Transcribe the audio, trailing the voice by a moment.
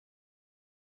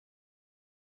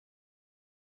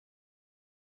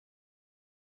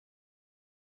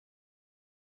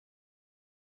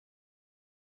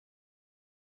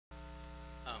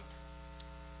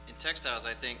textiles,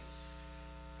 I think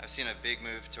I've seen a big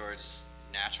move towards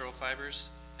natural fibers,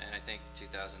 and I think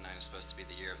 2009 is supposed to be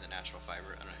the year of the natural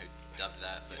fiber. I don't know who dubbed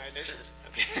that, but United Nations.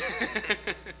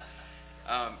 Okay.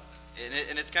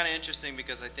 And it's kind of interesting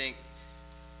because I think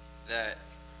that,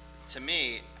 to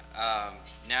me,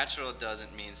 natural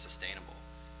doesn't mean sustainable.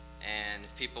 And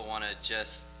if people want to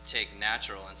just take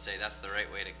natural and say that's the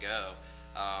right way to go,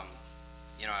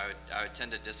 you know, I would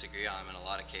tend to disagree on them in a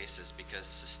lot of cases, because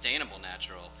sustainable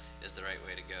natural is the right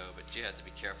way to go. But you have to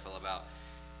be careful about,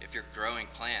 if you're growing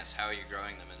plants, how are you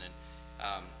growing them? And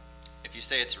then if you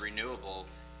say it's renewable,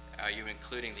 are you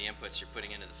including the inputs you're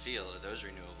putting into the field? Are those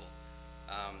renewable?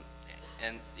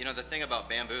 And you know, the thing about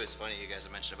bamboo is funny. You guys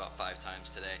have mentioned about 5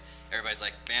 times today. Everybody's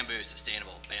like, bamboo,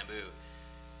 sustainable, bamboo.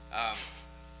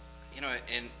 You know,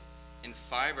 in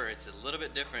fiber, it's a little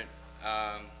bit different,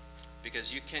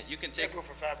 because you can take bamboo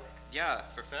for fabric. Yeah,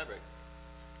 for fabric.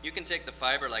 You can take the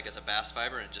fiber like as a bast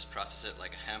fiber and just process it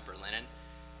like a hemp or linen,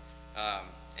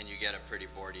 and you get a pretty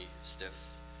boardy, stiff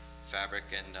fabric,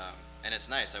 and it's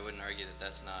nice. I wouldn't argue that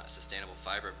that's not a sustainable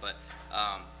fiber, but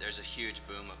there's a huge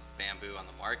boom of bamboo on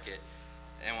the market,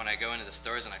 and when I go into the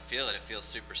stores and I feel it, it feels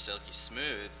super silky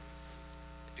smooth,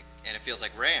 and it feels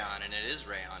like rayon, and it is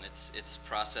rayon. It's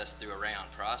processed through a rayon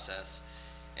process,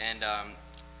 and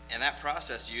that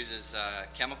process uses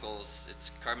chemicals. It's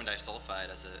carbon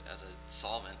disulfide as a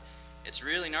solvent. It's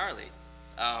really gnarly.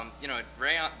 You know,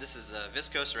 rayon. This is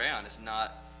viscose rayon. Is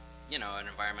not, you know, an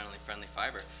environmentally friendly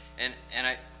fiber. And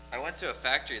I went to a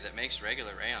factory that makes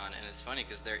regular rayon, and it's funny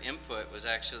because their input was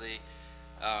actually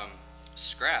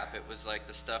scrap. It was like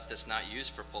the stuff that's not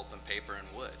used for pulp and paper and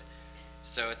wood.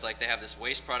 So it's like they have this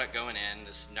waste product going in,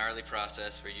 this gnarly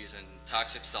process. We're using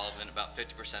toxic solvent. About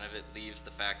 50% of it leaves the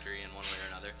factory in one way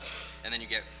or another. And then you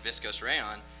get viscose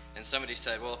rayon. And somebody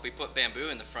said, well, if we put bamboo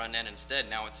in the front end instead,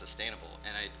 now it's sustainable.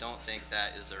 And I don't think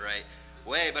that is the right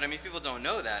way. But I mean, people don't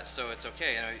know that, so it's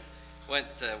okay. And I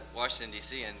went to Washington,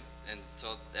 D.C. and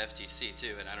told the FTC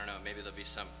too. And I don't know, maybe there'll be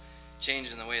some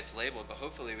change in the way it's labeled. But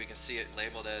hopefully we can see it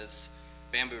labeled as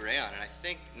bamboo rayon. And I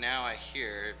think now I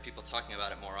hear people talking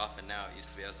about it more often now. It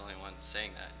used to be I was the only one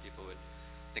saying that. People would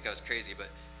think I was crazy, but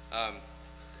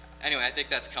anyway, I think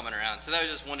that's coming around. So that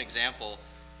was just one example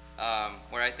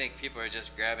where I think people are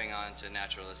just grabbing on to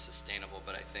natural as sustainable,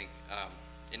 but I think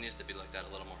it needs to be looked at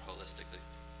a little more holistically.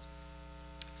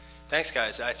 Thanks,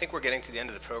 guys. I think we're getting to the end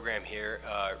of the program here.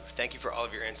 Thank you for all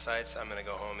of your insights. I'm going to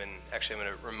go home and actually I'm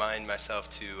going to remind myself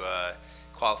to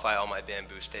qualify all my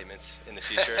bamboo statements in the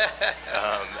future.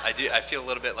 I feel a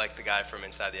little bit like the guy from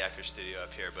inside the actor's studio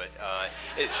up here, but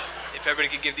if everybody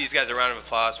could give these guys a round of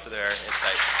applause for their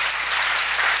insights.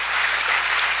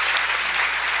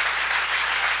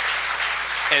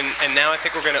 And now I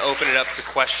think we're going to open it up to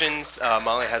questions.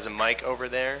 Molly has a mic over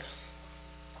there.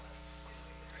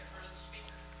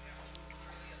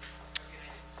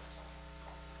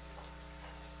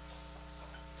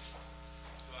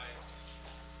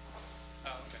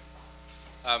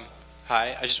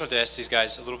 Hi, I just wanted to ask these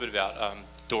guys a little bit about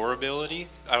durability.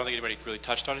 I don't think anybody really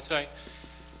touched on it tonight.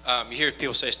 You hear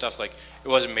people say stuff like, it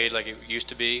wasn't made like it used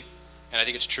to be, and I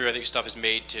think it's true. I think stuff is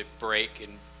made to break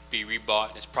and be rebought,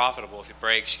 and it's profitable. If it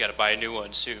breaks, you got to buy a new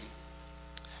one soon.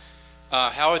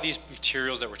 How are these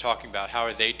materials that we're talking about, how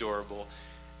are they durable?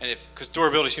 And because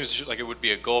durability seems like it would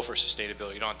be a goal for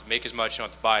sustainability. You don't have to make as much, you don't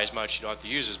have to buy as much, you don't have to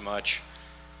use as much.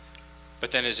 But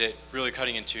then is it really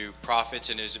cutting into profits,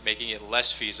 and is it making it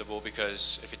less feasible?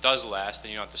 Because if it does last,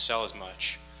 then you don't have to sell as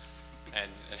much.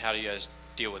 And how do you guys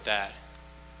deal with that?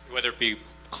 Whether it be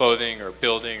clothing or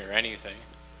building or anything.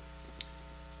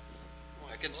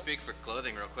 I can speak for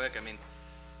clothing real quick. I mean,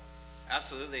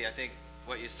 absolutely. I think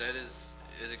what you said is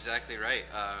exactly right.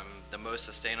 The most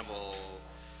sustainable,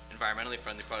 environmentally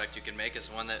friendly product you can make is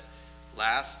one that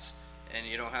lasts and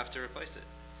you don't have to replace it.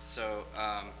 So,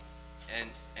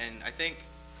 and I think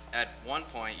at one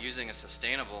point using a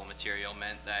sustainable material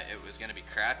meant that it was going to be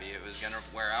crappy. It was going to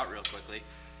wear out real quickly,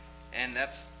 and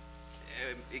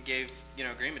it gave, you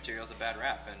know, green materials a bad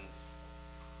rap, and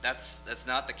that's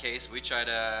not the case. We try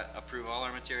to approve all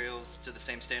our materials to the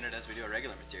same standard as we do a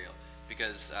regular material,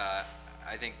 because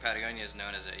I think Patagonia is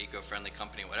known as an eco-friendly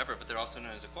company, whatever, but they're also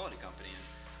known as a quality company, and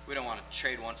we don't want to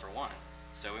trade one for one.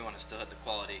 So we want to still hit the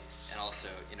quality and also,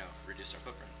 you know, reduce our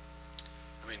footprint.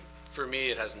 I mean, for me,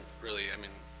 it hasn't really, I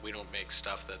mean, we don't make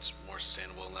stuff that's more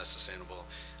sustainable and less sustainable.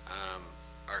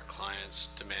 Our clients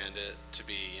demand it to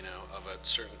be, you know, of a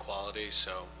certain quality.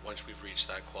 So once we've reached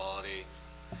that quality,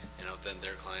 you know, then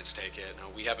their clients take it. Now,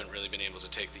 we haven't really been able to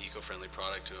take the eco-friendly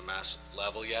product to a mass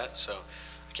level yet, so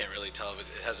I can't really tell if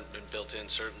it hasn't been built in,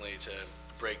 certainly, to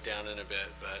break down in a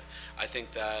bit. But I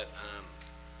think that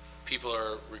people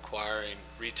are requiring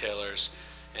retailers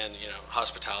and, you know,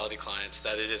 hospitality clients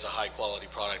that it is a high quality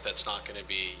product that's not going to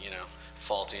be, you know,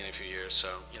 faulty in a few years. So,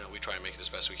 you know, we try and make it as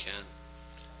best we can.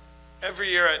 Every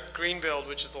year at Greenbuild,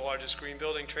 which is the largest green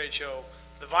building trade show,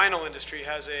 the vinyl industry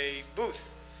has a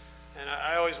booth. And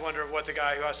I always wonder what the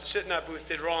guy who has to sit in that booth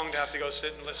did wrong to have to go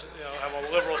sit and listen, you know, have all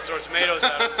the liberals throw tomatoes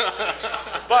at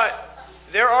him. But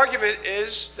their argument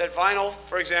is that vinyl,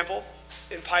 for example,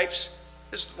 in pipes,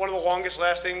 is one of the longest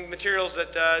lasting materials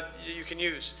that you can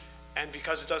use. And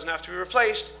because it doesn't have to be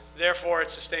replaced, therefore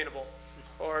it's sustainable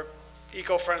or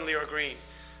eco-friendly or green.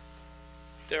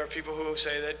 There are people who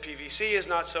say that PVC is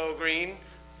not so green,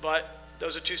 but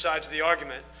those are two sides of the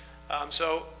argument.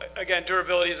 So again,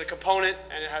 durability is a component,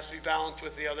 and it has to be balanced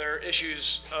with the other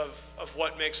issues of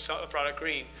what makes a product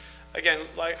green. Again,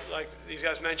 like these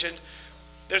guys mentioned,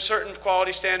 there's certain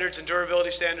quality standards and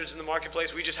durability standards in the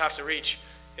marketplace we just have to reach.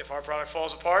 If our product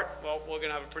falls apart, well, we're going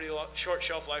to have a pretty short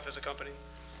shelf life as a company.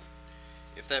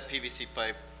 If that PVC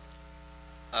pipe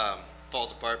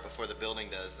falls apart before the building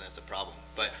does, then it's a problem.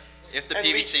 But if the And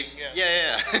PVC, leaching, yeah.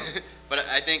 yeah. But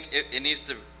I think it needs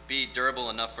to be durable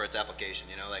enough for its application,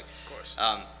 you know, like, Of course.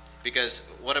 because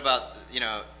what about, you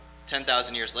know,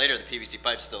 10,000 years later, the PVC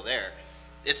pipe's still there.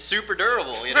 It's super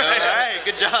durable, you know, all right,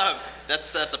 good job.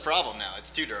 That's a problem now,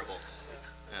 it's too durable.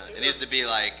 It needs to be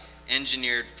like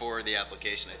engineered for the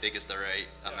application, I think is the right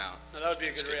amount. Now, that would be a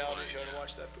That's good a good reality point, show yeah. to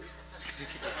watch that booth.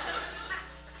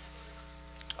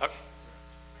 Okay,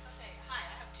 hi,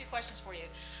 I have two questions for you.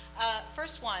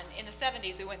 First one, in the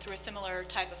 70s, we went through a similar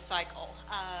type of cycle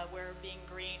where being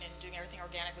green and doing everything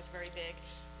organic was very big.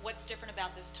 What's different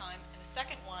about this time? And the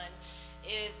second one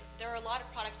is there are a lot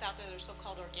of products out there that are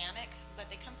so-called organic, but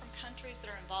they come from countries that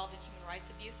are involved in human rights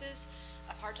abuses,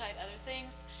 apartheid, other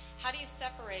things. How do you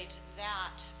separate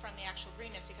that from the actual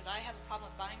greenness? Because I have a problem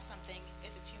with buying something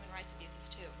if it's human rights abuses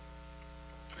too.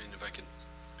 I mean, if I could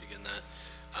begin that.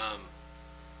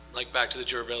 Like back to the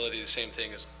durability, the same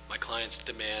thing is my clients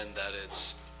demand that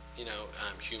it's, you know,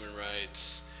 human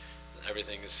rights,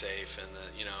 everything is safe, and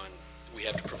that, you know, and we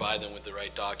have to provide them with the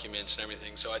right documents and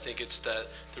everything. So I think it's that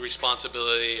the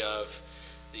responsibility of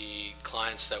the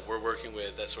clients that we're working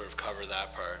with that sort of cover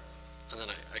that part. And then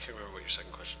I can't remember what your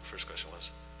first question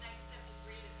was.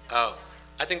 1973 to 79. Oh,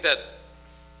 I think that,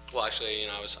 well, actually, you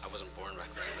know, I wasn't born back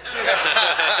then.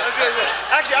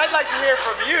 Actually, I'd like to hear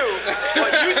from you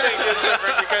what you think is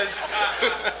different, because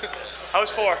I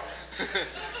was 4.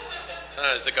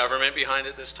 Is the government behind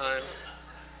it this time?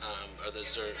 Or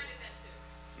is there,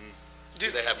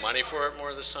 do they have money for it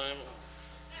more this time?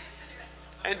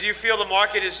 And do you feel the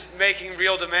market is making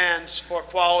real demands for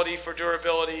quality, for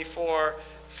durability, for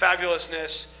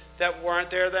fabulousness that weren't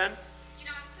there then? You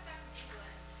know, I just got back from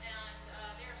England,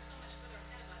 and they are so much further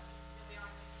ahead of us than we are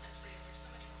in this country, and they're so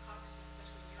much more cognizant,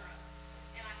 especially in Europe.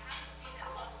 And I haven't seen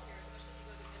that level here, especially if you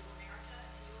go to Middle America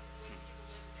and you look at the way people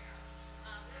live there.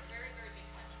 We're a very, very big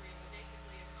country, and we're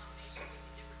basically a combination of 50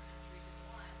 different countries in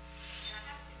one. And I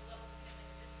haven't seen the level of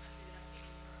commitment in this country that I've seen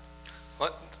in Europe.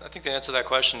 Well, I think the answer to that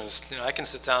question is, you know, I can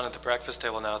sit down at the breakfast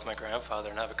table now with my grandfather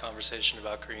and have a conversation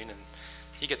about green, and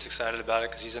he gets excited about it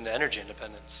because he's into energy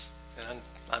independence. And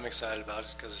I'm excited about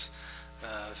it because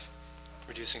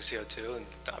reducing CO2 and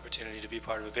the opportunity to be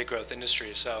part of a big growth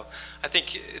industry. So I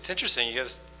think it's interesting. You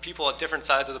have people at different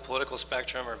sides of the political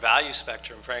spectrum or value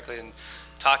spectrum, frankly, and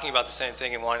talking about the same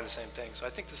thing and wanting the same thing. So I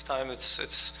think this time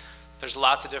there's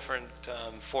lots of different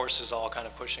forces all kind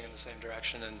of pushing in the same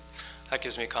direction, and that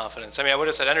gives me confidence. I mean, I would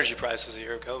have said energy prices a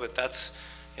year ago, but that's,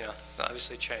 you know,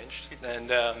 obviously changed.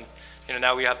 And you know,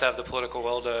 now we have to have the political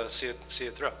will to see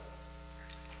it through.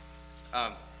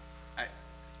 I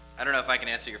don't know if I can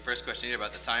answer your first question either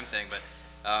about the time thing, but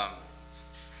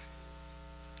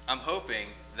I'm hoping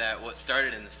that what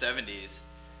started in the 70s,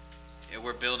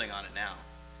 we're building on it now.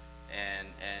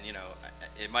 And you know,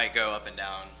 it might go up and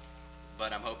down,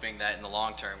 but I'm hoping that in the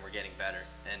long term we're getting better.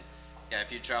 And yeah,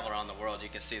 if you travel around the world, you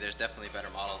can see there's definitely better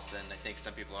models than I think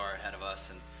some people are ahead of us,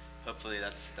 and hopefully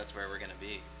that's where we're going to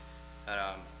be. But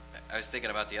I was thinking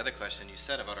about the other question you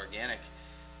said about organic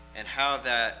and how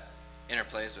that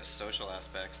interplays with social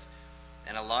aspects.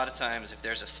 And a lot of times if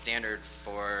there's a standard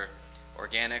for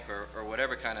organic or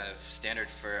whatever kind of standard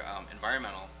for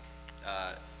environmental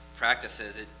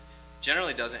practices, it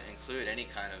generally doesn't include any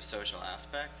kind of social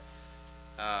aspect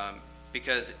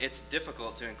because it's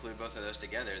difficult to include both of those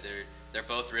together. They're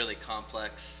both really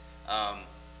complex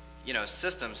you know,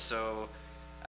 systems. So